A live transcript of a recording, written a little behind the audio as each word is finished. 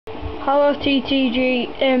Hello TTG,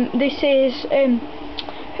 this is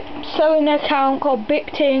selling an account called Big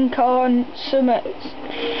Tink on Summit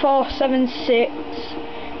 476.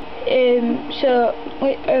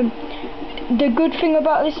 The good thing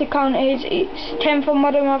about this account is it's 10 for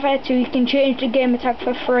Modern Warfare 2. You can change the game tag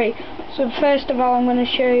for free. So first of all, I'm going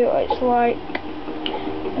to show you what it's like.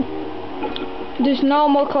 There's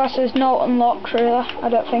normal classes, no unlocked really, I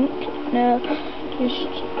don't think. No,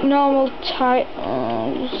 just normal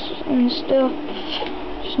titles and stuff.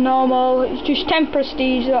 Just normal. It's just 10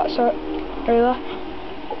 prestige. That's it, really.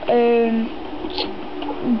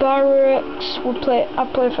 Barracks. I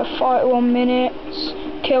play for 41 minutes.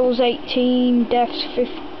 Kills 18. Deaths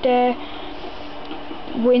 50.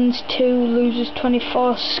 Wins 2. Loses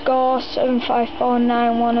 24. Score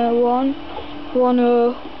 7549101.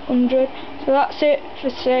 100. So that's it for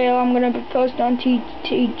sale. I'm going to be posting on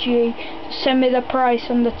TTG. Send me the price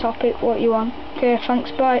and the topic, what you want. Okay, thanks,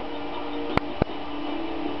 bye.